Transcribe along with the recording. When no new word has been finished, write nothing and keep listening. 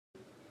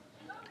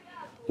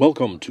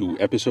Welcome to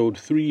episode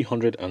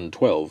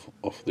 312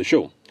 of the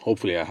show.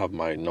 Hopefully, I have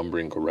my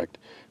numbering correct.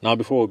 Now,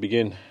 before we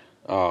begin,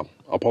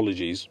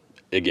 apologies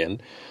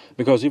again,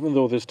 because even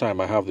though this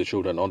time I have the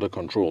children under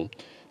control,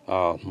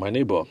 my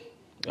neighbor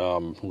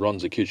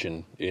runs a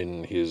kitchen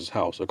in his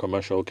house, a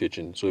commercial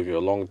kitchen. So if you're a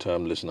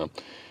long-time listener,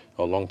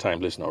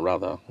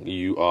 rather,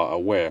 you are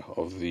aware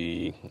of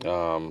the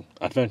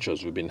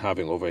adventures we've been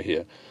having over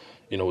here.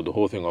 You know, the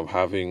whole thing of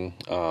having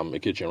a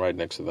kitchen right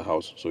next to the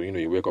house. So,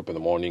 you wake up in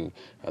the morning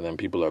and then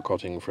people are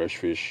cutting fresh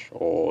fish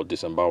or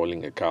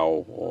disemboweling a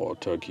cow or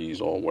turkeys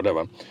or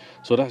whatever.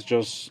 So that's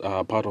just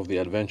part of the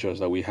adventures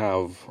that we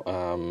have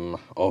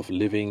of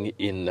living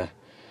in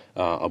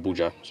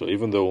Abuja. So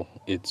even though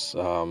it's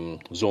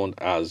zoned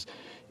as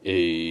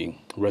a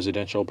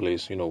residential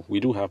place, we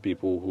do have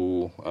people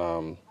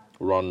who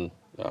run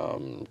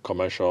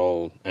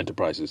commercial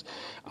enterprises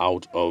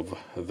out of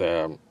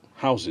their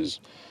houses.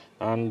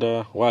 And,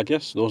 I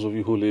guess those of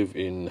you who live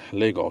in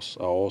Lagos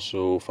are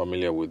also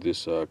familiar with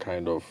this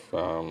kind of,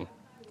 what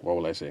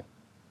will I say,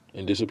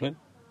 indiscipline?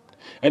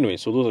 Anyway,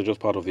 so those are just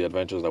part of the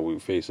adventures that we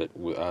face,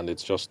 and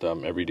it's just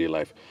everyday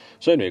life.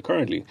 So anyway,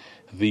 currently,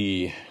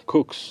 the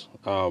cooks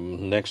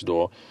next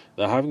door,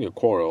 they're having a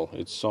quarrel.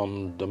 It's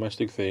some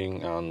domestic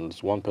thing, and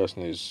one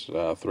person is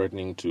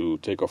threatening to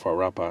take off her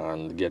wrapper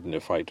and get in a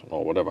fight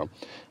or whatever.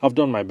 I've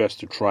done my best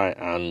to try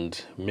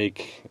and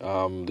make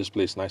this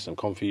place nice and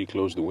comfy,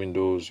 close the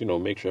windows,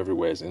 make sure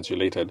everywhere is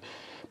insulated.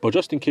 But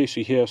just in case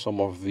you hear some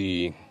of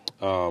the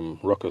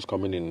ruckus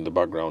coming in the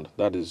background,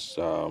 that is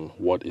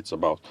what it's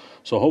about.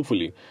 So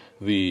hopefully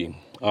the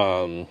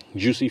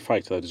juicy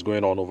fight that is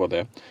going on over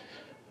there,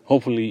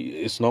 hopefully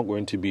it's not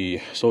going to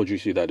be so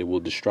juicy that it will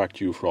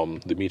distract you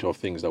from the meat of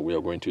things that we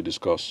are going to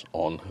discuss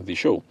on the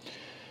show.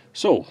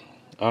 So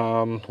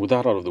with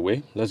that out of the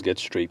way, let's get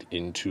straight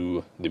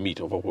into the meat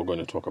of what we're going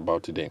to talk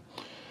about today.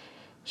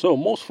 So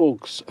most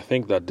folks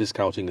think that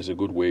discounting is a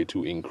good way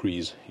to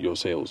increase your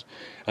sales.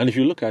 And if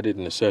you look at it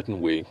in a certain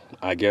way,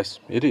 I guess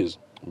it is.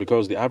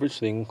 Because the average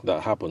thing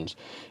that happens,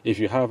 if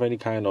you have any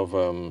kind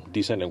of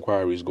decent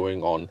inquiries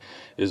going on,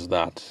 is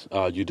that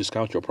you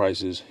discount your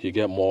prices, you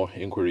get more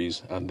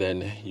inquiries, and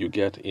then you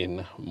get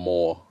in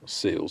more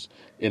sales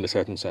in a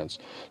certain sense.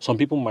 Some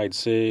people might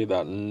say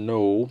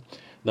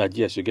that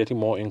yes, you're getting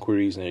more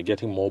inquiries and you're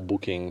getting more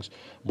bookings,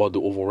 but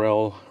the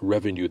overall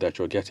revenue that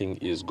you're getting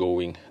is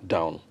going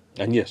down.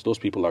 And yes, those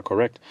people are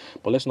correct,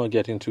 but let's not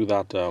get into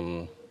that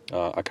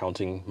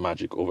accounting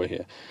magic over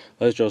here.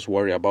 Let's just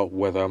worry about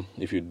whether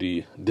if you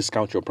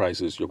discount your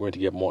prices, you're going to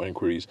get more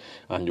inquiries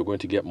and you're going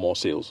to get more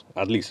sales,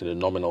 at least in a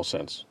nominal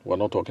sense. We're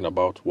not talking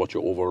about what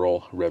your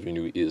overall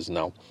revenue is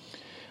now.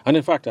 And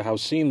in fact, I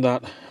have seen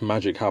that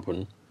magic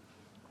happen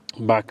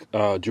back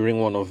during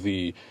one of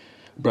the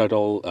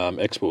bridal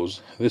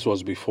expos. This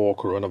was before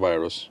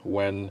coronavirus,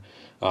 when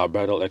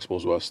bridal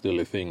expos were still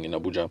a thing in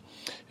Abuja.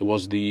 It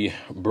was the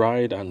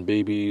bride and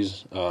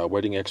baby's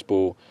wedding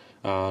expo.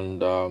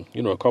 And,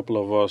 a couple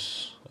of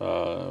us,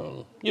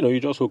 you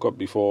just hook up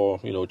before,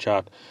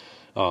 chat,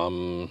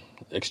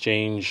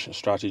 exchange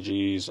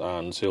strategies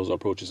and sales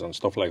approaches and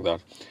stuff like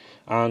that.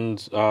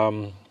 And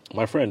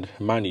my friend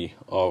Manny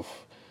of,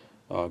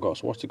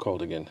 what's he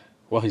called again?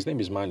 Well, his name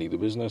is Manny. The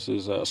business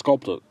is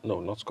Sculptor.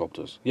 No, not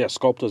Sculptors. Yeah,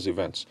 Sculptors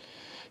Events.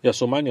 Yeah,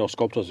 so Manny of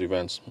Sculptors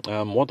Events.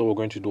 What they were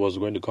going to do was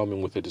going to come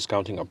in with a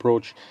discounting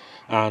approach.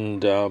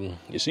 And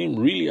it seemed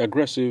really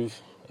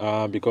aggressive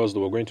because they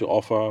were going to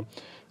offer...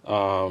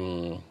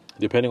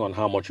 depending on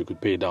how much you could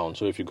pay down.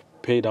 So if you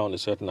pay down a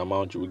certain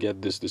amount, you will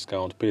get this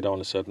discount. Pay down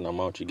a certain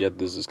amount, you get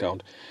this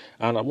discount.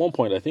 And at one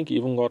point, I think he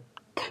even got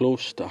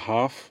close to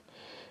half.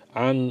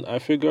 And I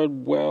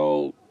figured,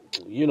 well,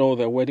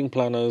 they're wedding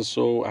planners,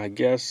 so I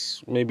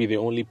guess maybe they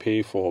only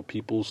pay for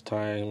people's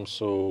time.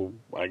 So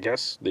I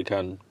guess they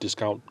can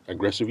discount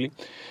aggressively.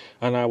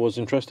 And I was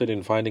interested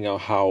in finding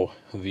out how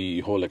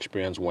the whole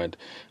experience went.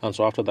 And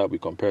so after that, we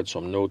compared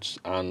some notes,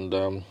 and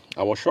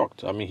I was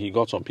shocked. I mean, he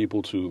got some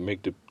people to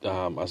make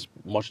as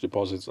much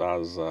deposits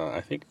as,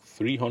 I think,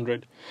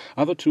 300,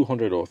 either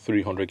 200 or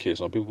 300K.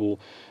 Some people,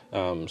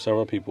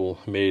 several people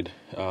made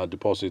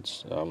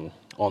deposits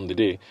on the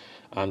day.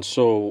 And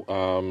so,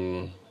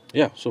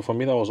 so for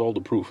me, that was all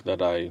the proof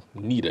that I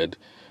needed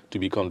to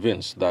be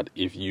convinced that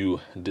if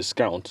you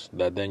discount,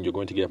 that then you're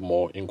going to get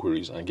more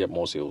inquiries and get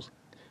more sales.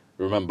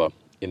 Remember,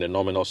 in a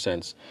nominal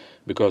sense,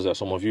 because there are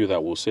some of you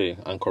that will say,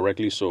 and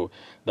correctly so,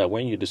 that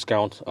when you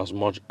discount as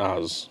much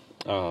as,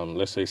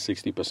 let's say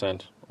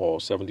 60% or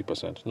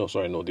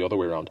 70%, the other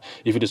way around.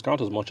 If you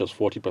discount as much as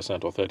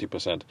 40% or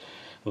 30%,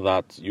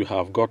 that you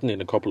have gotten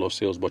in a couple of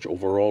sales, but your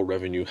overall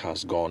revenue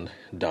has gone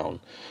down.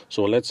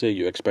 So let's say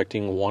you're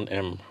expecting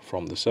 1M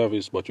from the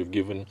service, but you've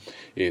given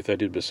a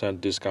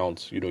 30%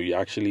 discount. You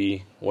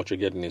actually, what you're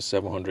getting is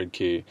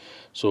 700K.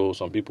 So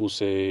some people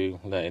say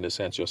that in a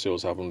sense your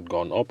sales haven't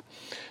gone up.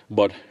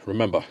 But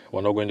remember,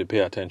 we're not going to pay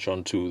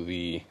attention to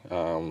the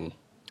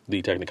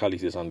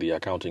technicalities and the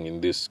accounting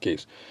in this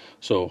case.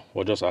 So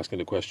we're just asking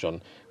the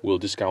question, will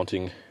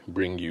discounting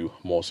bring you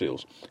more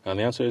sales? And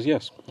the answer is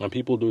yes. And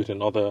people do it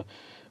in other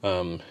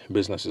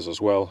businesses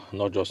as well,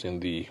 not just in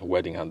the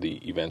wedding and the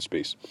event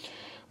space.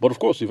 But of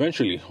course,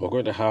 eventually, we're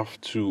going to have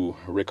to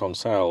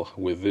reconcile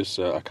with this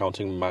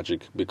accounting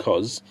magic,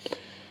 because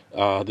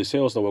the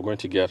sales that we're going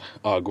to get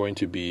are going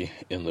to be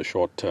in the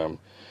short term.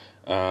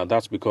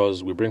 That's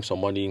because we bring some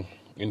money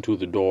into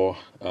the door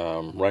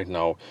right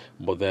now,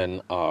 but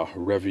then our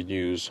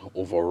revenues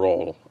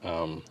overall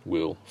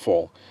will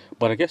fall.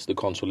 But I guess the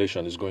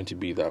consolation is going to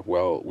be that,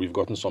 well, we've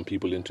gotten some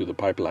people into the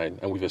pipeline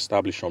and we've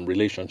established some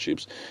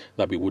relationships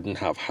that we wouldn't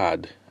have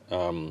had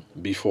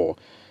before.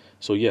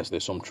 So yes,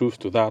 there's some truth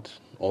to that.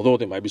 Although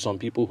there might be some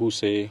people who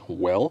say,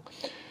 well,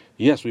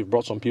 yes, we've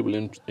brought some people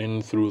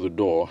in through the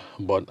door,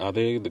 but are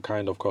they the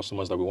kind of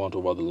customers that we want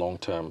over the long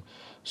term?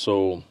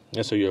 So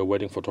let's say you're a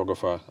wedding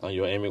photographer and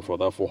you're aiming for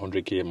that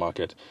 400k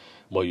market,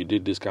 but you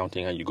did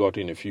discounting and you got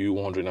in a few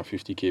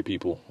 150k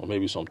people, or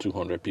maybe some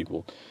 200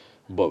 people.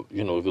 But,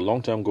 you know, the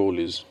long-term goal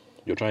is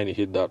you're trying to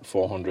hit that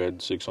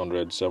 400,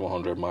 600,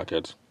 700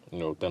 market. You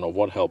know, then of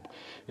what help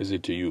is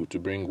it to you to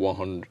bring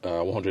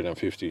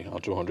 150 or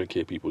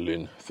 200k people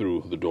in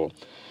through the door?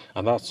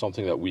 And that's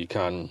something that we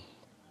can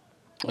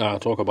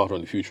talk about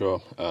on the future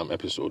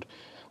episode.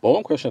 But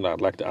one question that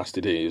I'd like to ask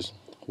today is,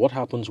 what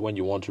happens when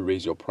you want to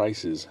raise your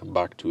prices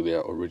back to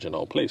their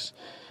original place?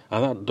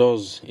 And that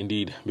does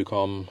indeed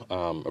become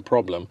a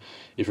problem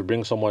if you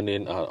bring someone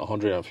in at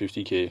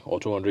 150k or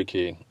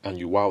 200k and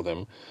you wow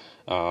them.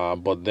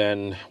 But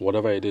then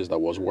whatever it is that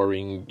was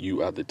worrying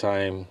you at the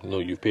time, you know,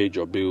 you've paid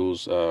your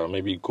bills,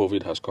 maybe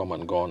COVID has come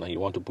and gone, and you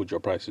want to put your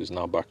prices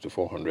now back to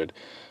 400,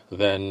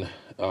 then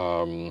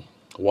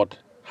what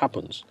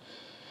happens?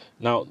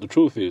 Now, the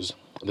truth is,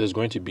 there's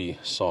going to be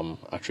some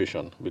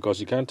attrition,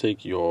 because you can't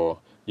take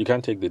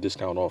the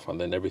discount off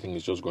and then everything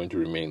is just going to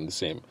remain the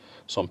same.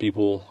 Some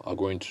people are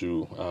going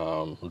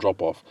to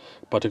drop off,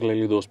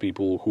 particularly those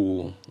people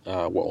who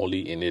were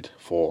only in it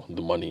for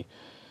the money.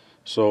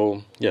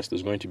 So yes,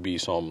 there's going to be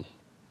some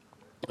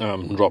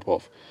drop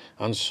off.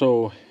 And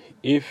so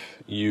if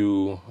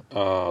you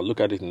look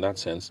at it in that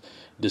sense,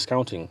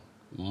 discounting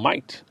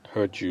might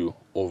hurt you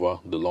over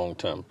the long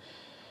term.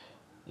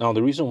 Now,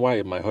 the reason why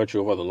it might hurt you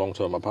over the long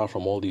term, apart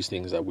from all these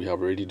things that we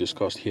have already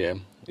discussed here,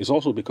 is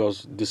also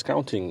because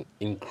discounting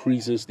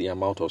increases the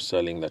amount of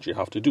selling that you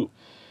have to do,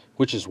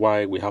 which is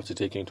why we have to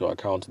take into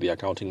account the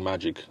accounting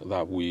magic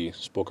that we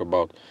spoke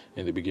about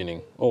in the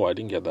beginning. Oh, I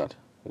didn't get that.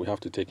 We have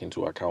to take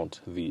into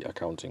account the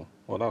accounting.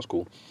 Well, that's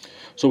cool.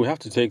 So we have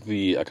to take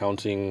the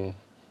accounting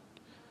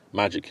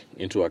magic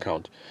into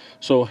account.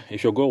 So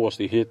if your goal was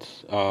to hit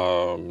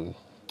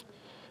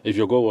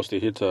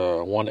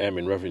 1M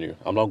in revenue,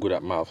 I'm not good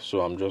at math,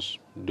 so I'm just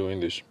doing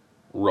this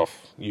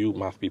rough. You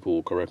math people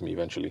will correct me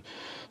eventually.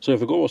 So if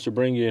the goal was to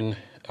bring in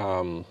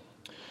 1M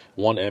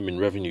in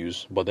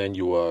revenues, but then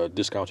you were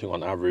discounting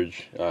on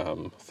average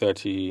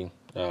 30%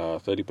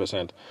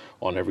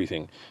 on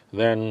everything,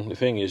 then the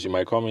thing is, you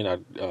might come in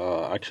at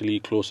actually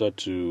closer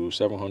to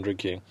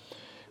 700k.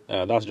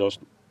 That's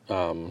just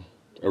a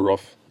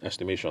rough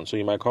estimation. So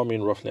you might come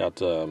in roughly at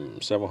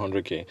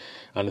 700k,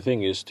 and the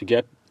thing is, to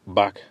get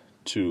back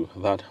to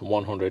that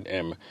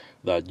 100M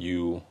that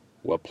you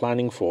were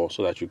planning for,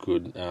 so that you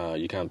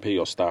can pay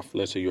your staff.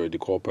 Let's say you're a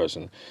decor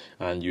person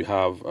and you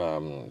have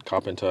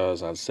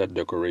carpenters and set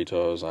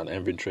decorators and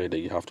inventory that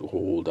you have to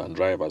hold and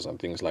drivers and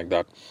things like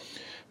that.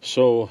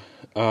 So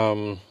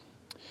and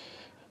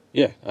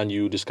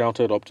you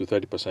discounted up to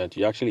 30%.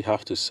 You actually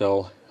have to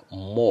sell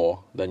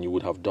more than you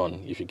would have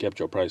done if you kept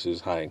your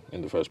prices high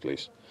in the first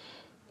place,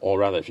 or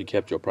rather if you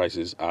kept your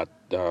prices at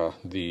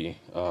the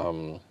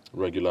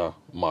regular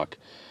mark.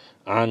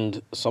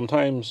 And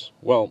sometimes,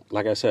 well,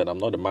 like I said, I'm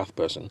not a math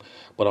person,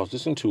 but I was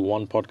listening to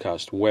one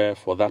podcast where,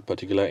 for that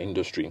particular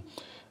industry,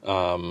 a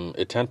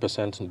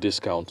 10%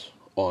 discount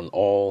on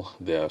all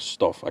their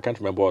stuff. I can't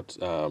remember what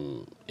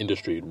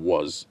industry it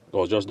was. It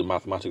was just the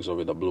mathematics of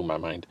it that blew my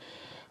mind.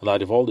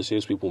 That if all the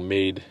salespeople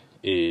made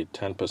a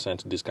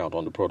 10% discount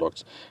on the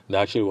products, they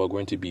actually were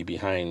going to be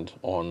behind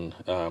on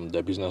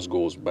their business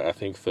goals by, I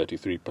think,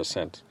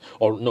 33%.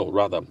 Or no,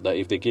 rather, that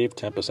if they gave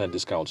 10%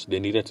 discounts, they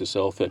needed to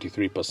sell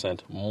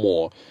 33%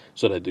 more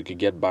so that they could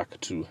get back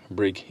to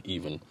break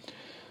even.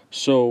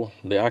 So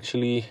there's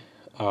actually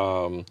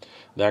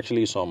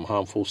some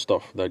harmful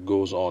stuff that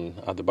goes on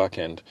at the back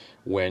end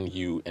when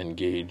you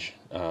engage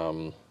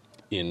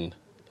in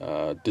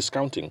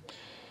discounting.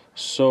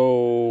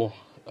 So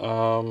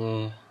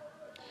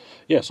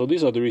so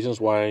these are the reasons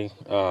why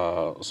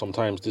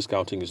sometimes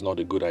discounting is not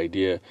a good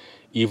idea,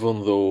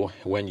 even though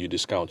when you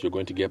discount, you're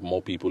going to get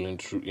more people in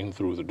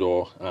through the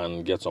door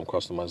and get some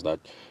customers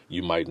that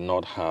you might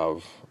not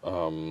have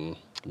gotten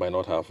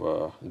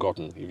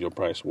if your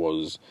price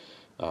was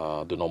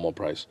the normal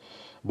price.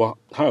 But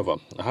however,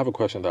 I have a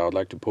question that I would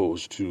like to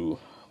pose to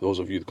those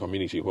of you, the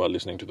community, who are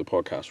listening to the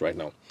podcast right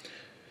now.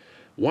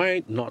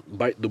 Why not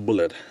bite the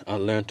bullet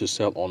and learn to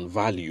sell on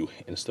value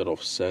instead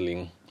of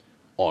selling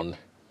on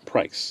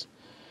price?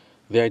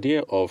 The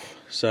idea of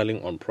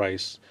selling on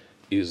price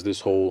is this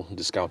whole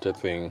discounted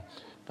thing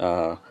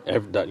that,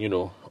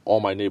 all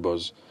my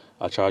neighbors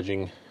are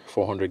charging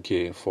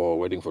 400k for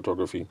wedding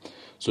photography.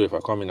 So if I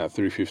come in at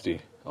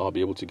 350, I'll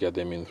be able to get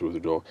them in through the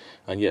door.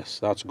 And yes,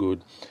 that's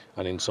good.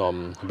 And in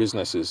some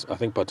businesses, I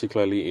think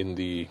particularly in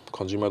the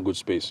consumer goods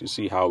space, you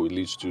see how it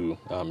leads to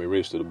a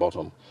race to the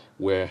bottom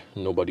where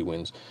nobody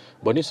wins.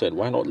 But instead,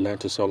 why not learn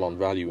to sell on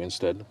value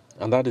instead?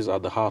 And that is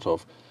at the heart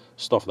of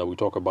stuff that we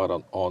talk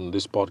about on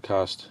this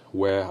podcast,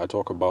 where I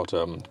talk about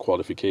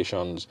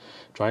qualifications,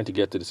 trying to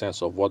get to the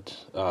sense of what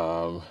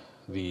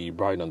the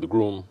bride and the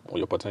groom or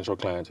your potential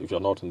client, if you're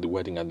not in the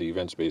wedding and the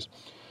event space,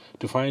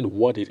 to find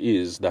what it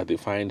is that they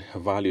find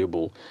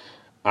valuable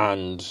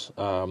and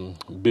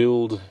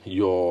build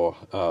your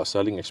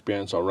selling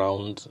experience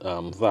around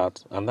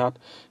that, and that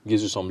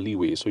gives you some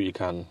leeway so you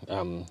can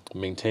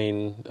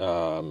maintain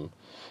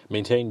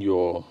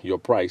your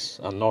price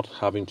and not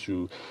having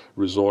to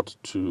resort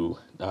to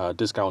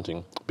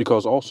discounting,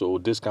 because also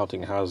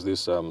discounting has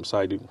this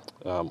side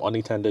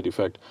unintended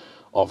effect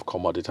of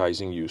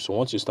commoditizing you. So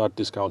once you start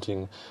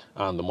discounting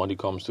and the money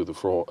comes to the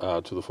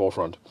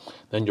forefront,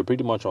 then you're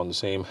pretty much on the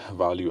same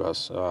value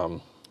as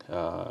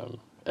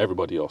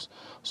everybody else.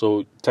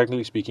 So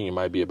technically speaking, you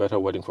might be a better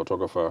wedding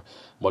photographer,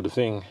 but the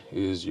thing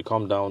is you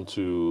come down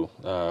to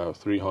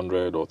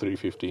 300 or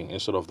 350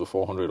 instead of the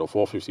 400 or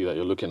 450 that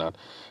you're looking at,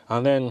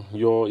 and then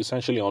you're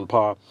essentially on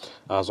par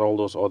as all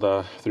those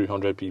other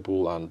 300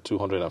 people and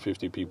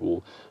 250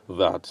 people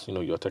that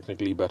you're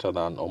technically better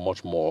than or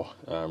much more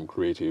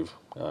creative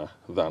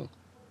than.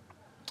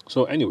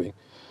 So anyway,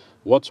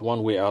 what's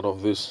one way out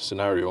of this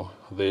scenario?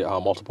 There are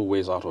multiple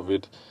ways out of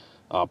it,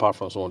 apart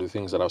from some of the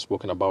things that I've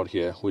spoken about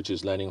here, which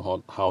is learning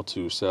how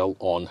to sell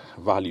on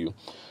value.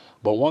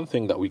 But one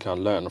thing that we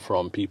can learn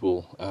from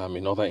people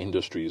in other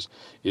industries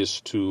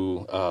is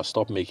to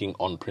stop making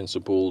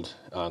unprincipled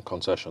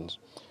concessions.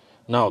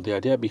 Now, the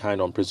idea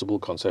behind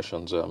unprincipled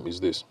concessions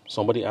is this.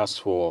 Somebody asks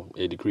for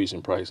a decrease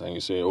in price and you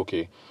say,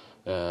 okay,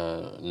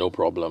 no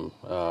problem.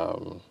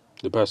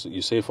 The person,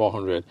 you say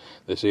 400,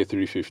 they say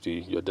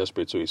 350, you're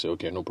desperate, so you say,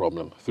 okay, no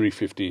problem,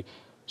 350,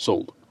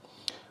 sold.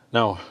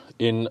 Now,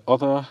 in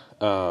other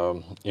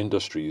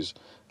industries,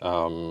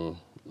 let's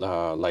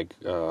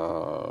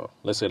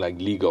say like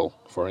legal,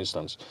 for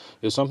instance,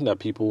 is something that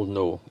people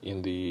know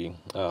in the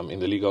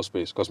legal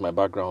space, because my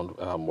background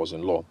was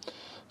in law.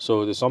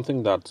 So there's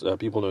something that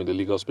people know in the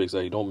legal space,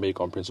 that you don't make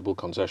unprincipled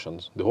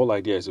concessions. The whole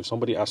idea is if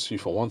somebody asks you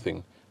for one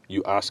thing,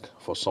 you ask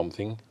for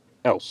something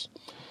else.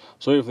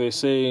 So if they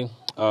say,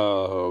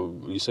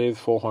 you say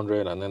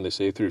 400 and then they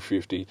say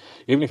 350,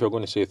 even if you're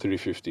going to say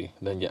 350,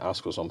 then you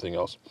ask for something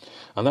else.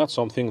 And that's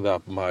something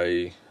that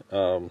my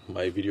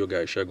video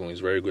guy Shegun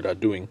is very good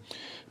at doing,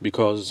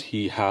 because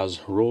he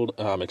has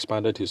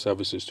expanded his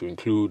services to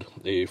include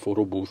a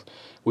photo booth,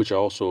 which I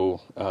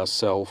also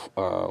sell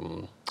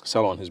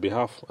on his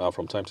behalf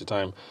from time to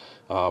time.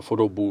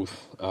 Photo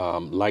booth,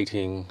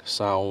 lighting,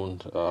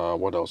 sound,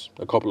 what else?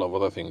 A couple of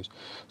other things.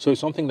 So it's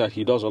something that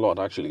he does a lot,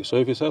 actually. So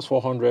if he says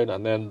 400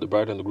 and then the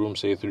bride and the groom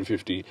say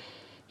 350,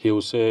 he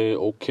will say,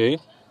 okay,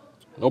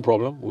 no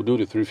problem, we'll do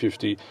the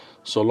 350,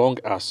 so long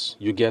as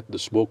you get the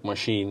smoke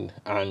machine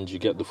and you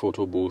get the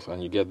photo booth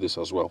and you get this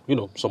as well.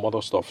 Some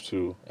other stuff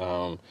to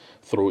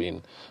throw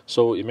in.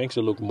 So it makes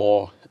it look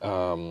more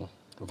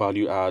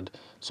value add.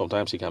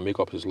 Sometimes he can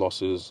make up his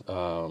losses.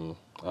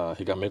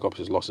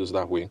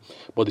 That way.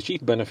 But the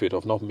chief benefit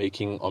of not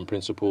making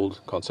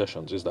unprincipled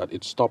concessions is that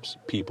it stops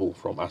people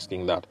from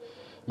asking that.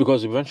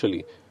 Because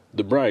eventually,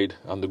 the bride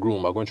and the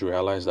groom are going to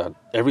realize that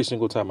every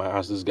single time I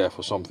ask this guy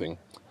for something,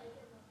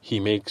 he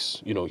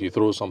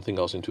throws something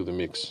else into the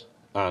mix.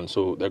 And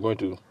so they're going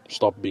to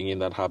stop being in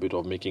that habit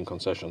of making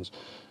concessions.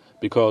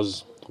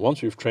 Because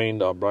once we've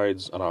trained our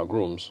brides and our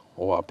grooms,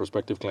 or our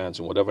prospective clients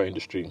in whatever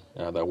industry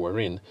that we're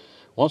in,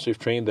 once we've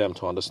trained them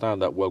to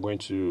understand that we're going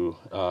to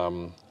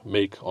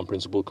make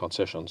unprincipled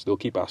concessions, they'll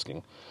keep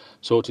asking.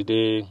 So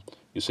today,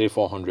 you say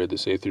 400, they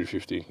say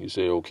 350, you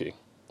say okay.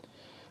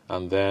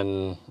 And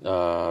then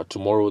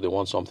tomorrow they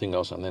want something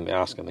else, and then they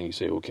ask, and then you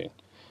say okay.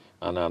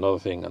 And another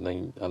thing, and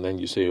then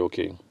you say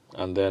okay.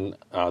 And then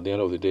at the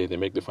end of the day, they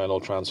make the final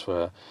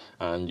transfer,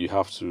 and you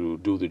have to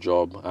do the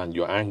job, and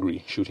you're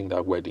angry shooting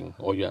that wedding,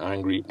 or you're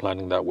angry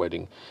planning that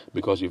wedding,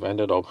 because you've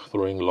ended up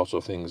throwing lots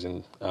of things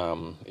in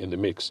the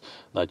mix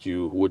that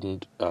you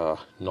wouldn't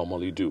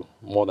normally do,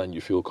 more than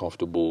you feel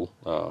comfortable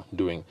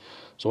doing.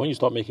 So when you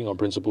start making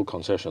unprincipled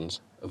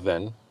concessions,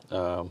 then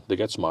they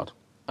get smart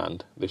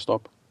and they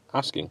stop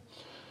asking.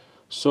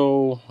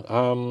 So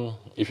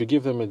if you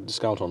give them a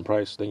discount on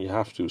price, then you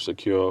have to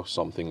secure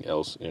something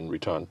else in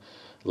return.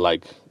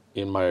 Like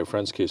in my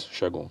friend's case,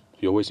 Shegun,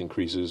 he always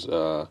increases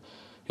the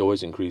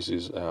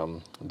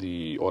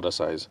order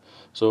size.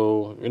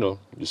 So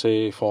you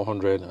say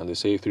 400 and they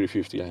say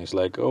 350, and he's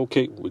like,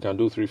 okay, we can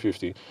do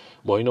 350.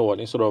 But you know what?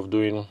 Instead of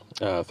doing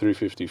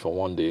 350 for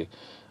one day,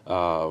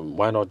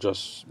 why not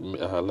just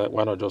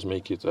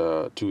make it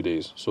 2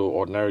 days? So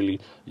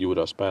ordinarily you would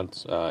have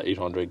spent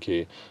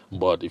 800k,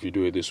 but if you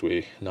do it this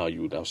way, now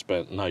you're going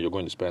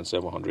to spend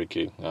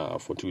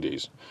 700k for 2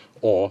 days.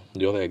 Or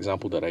the other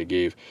example that I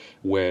gave,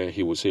 where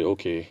he would say,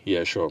 okay,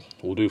 yeah, sure,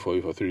 we'll do it for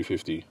you for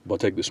 350, but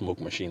take the smoke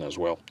machine as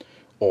well.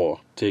 or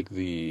take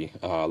the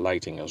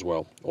lighting as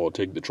well, or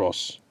take the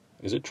truss.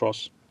 Is it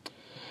truss?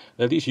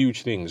 There are these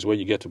huge things where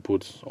you get to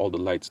put all the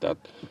lights that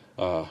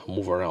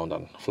move around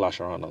and flash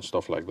around and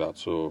stuff like that.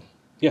 So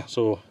yeah,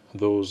 so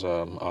those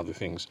are the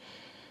things.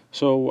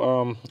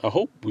 So I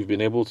hope we've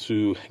been able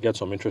to get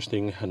some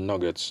interesting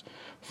nuggets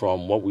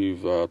from what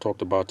we've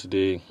talked about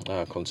today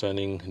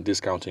concerning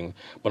discounting.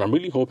 But I'm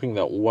really hoping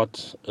that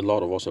what a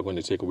lot of us are going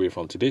to take away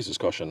from today's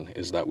discussion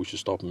is that we should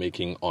stop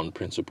making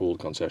unprincipled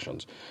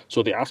concessions.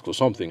 So they ask for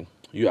something,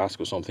 you ask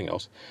for something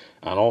else.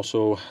 And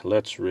also,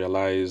 let's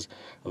realize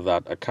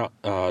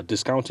that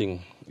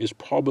discounting is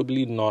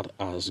probably not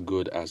as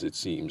good as it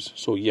seems.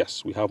 So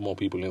yes, we have more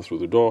people in through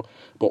the door,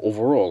 but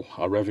overall,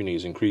 our revenue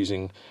is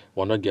increasing.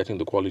 We're not getting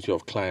the quality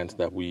of clients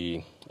that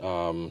we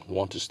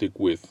want to stick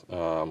with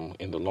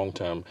in the long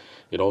term.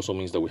 It also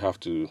means that we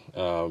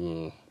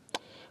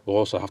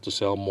also have to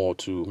sell more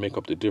to make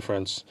up the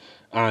difference.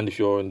 And if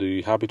you're in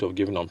the habit of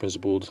giving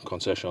unprincipled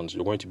concessions,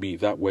 you're going to be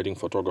that wedding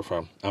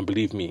photographer. And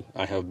believe me,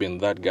 I have been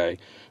that guy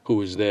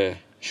who is there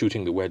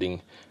shooting the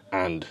wedding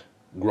and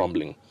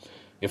grumbling.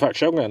 In fact,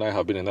 Shagun and I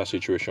have been in that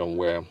situation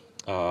where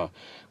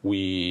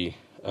we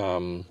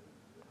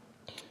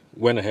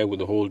went ahead with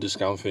the whole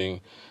discount thing,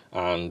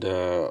 and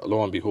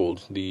lo and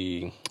behold,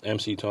 the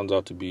MC turns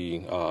out to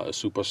be a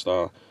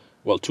superstar.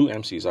 Well, two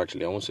MCs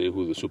actually. I won't say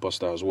who the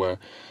superstars were,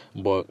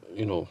 but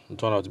it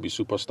turned out to be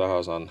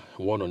superstars, and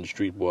one on the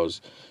street was,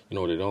 they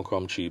don't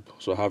come cheap.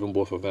 So having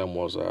both of them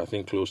was, I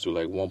think, close to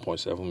like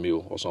 1.7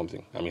 mil or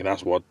something. I mean,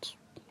 that's what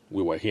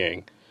we were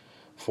hearing.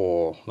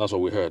 That's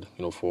what we heard,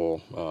 for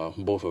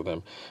both of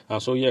them.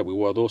 And so, yeah, we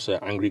were those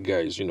angry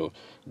guys,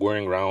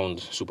 going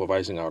around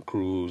supervising our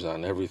crews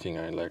and everything,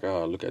 and like,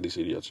 look at these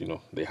idiots,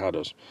 they had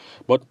us.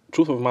 But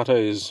truth of the matter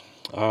is,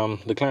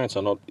 the clients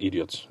are not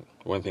idiots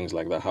when things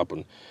like that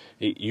happen.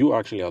 You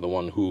actually are the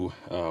one who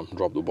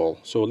dropped the ball.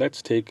 So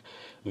let's take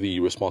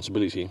the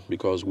responsibility,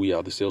 because we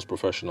are the sales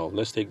professional.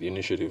 Let's take the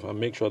initiative and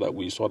make sure that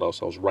we sort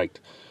ourselves right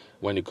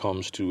when it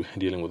comes to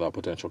dealing with our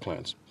potential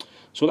clients.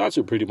 So that's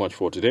it pretty much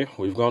for today.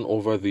 We've gone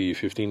over the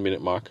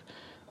 15-minute mark,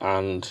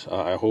 and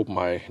I hope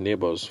my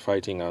neighbors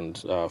fighting and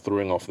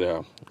throwing off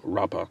their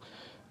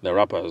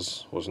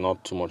rappers was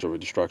not too much of a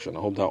distraction. I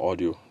hope that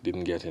audio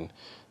didn't get in.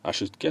 I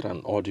should get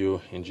an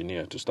audio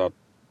engineer to start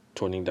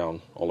toning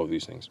down all of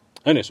these things.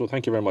 Anyway, so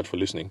thank you very much for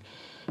listening.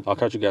 I'll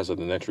catch you guys at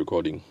the next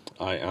recording.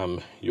 I am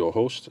your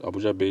host,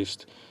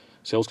 Abuja-based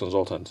sales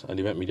consultant and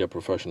event media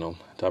professional,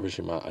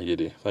 Tabishima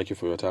Ayede. Thank you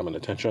for your time and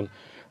attention.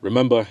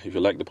 Remember, if you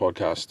like the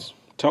podcast,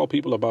 tell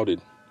people about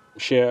it,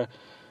 share,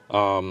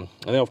 and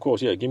then of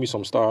course, give me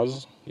some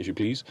stars if you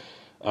please.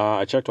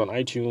 I checked on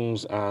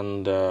iTunes,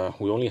 and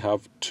we only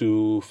have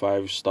 2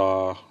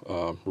 5-star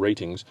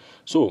ratings.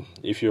 So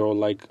if you're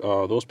like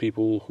those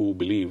people who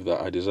believe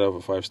that I deserve a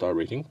 5-star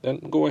rating, then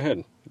go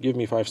ahead, give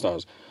me 5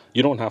 stars.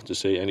 You don't have to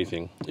say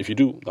anything. If you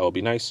do, that would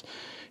be nice.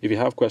 If you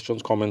have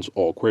questions, comments,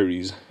 or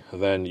queries,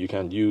 then you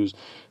can use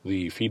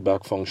the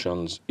feedback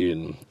functions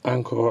in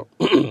Anchor,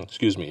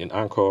 in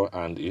Anchor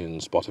and in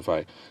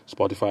Spotify.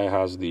 Spotify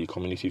has the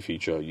community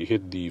feature. You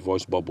hit the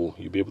voice bubble,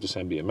 you'll be able to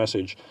send me a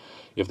message.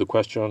 If the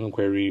question,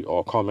 query,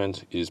 or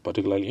comment is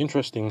particularly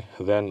interesting,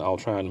 then I'll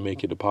try and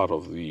make it a part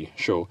of the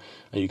show.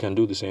 And you can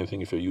do the same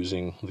thing if you're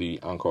using the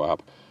Anchor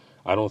app.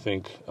 I don't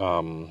think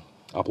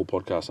Apple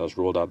Podcasts has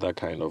rolled out that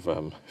kind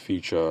of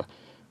feature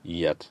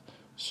yet.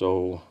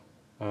 So,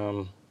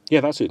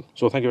 that's it.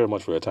 So thank you very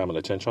much for your time and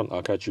attention.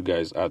 I'll catch you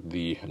guys at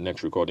the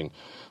next recording.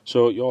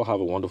 So you all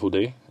have a wonderful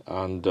day,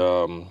 and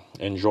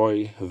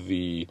enjoy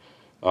the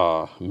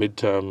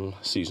midterm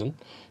season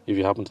if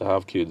you happen to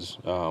have kids,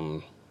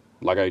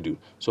 like I do.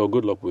 So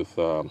good luck with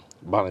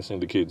balancing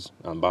the kids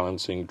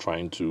and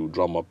trying to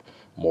drum up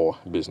more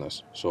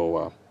business.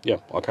 So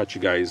I'll catch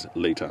you guys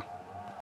later.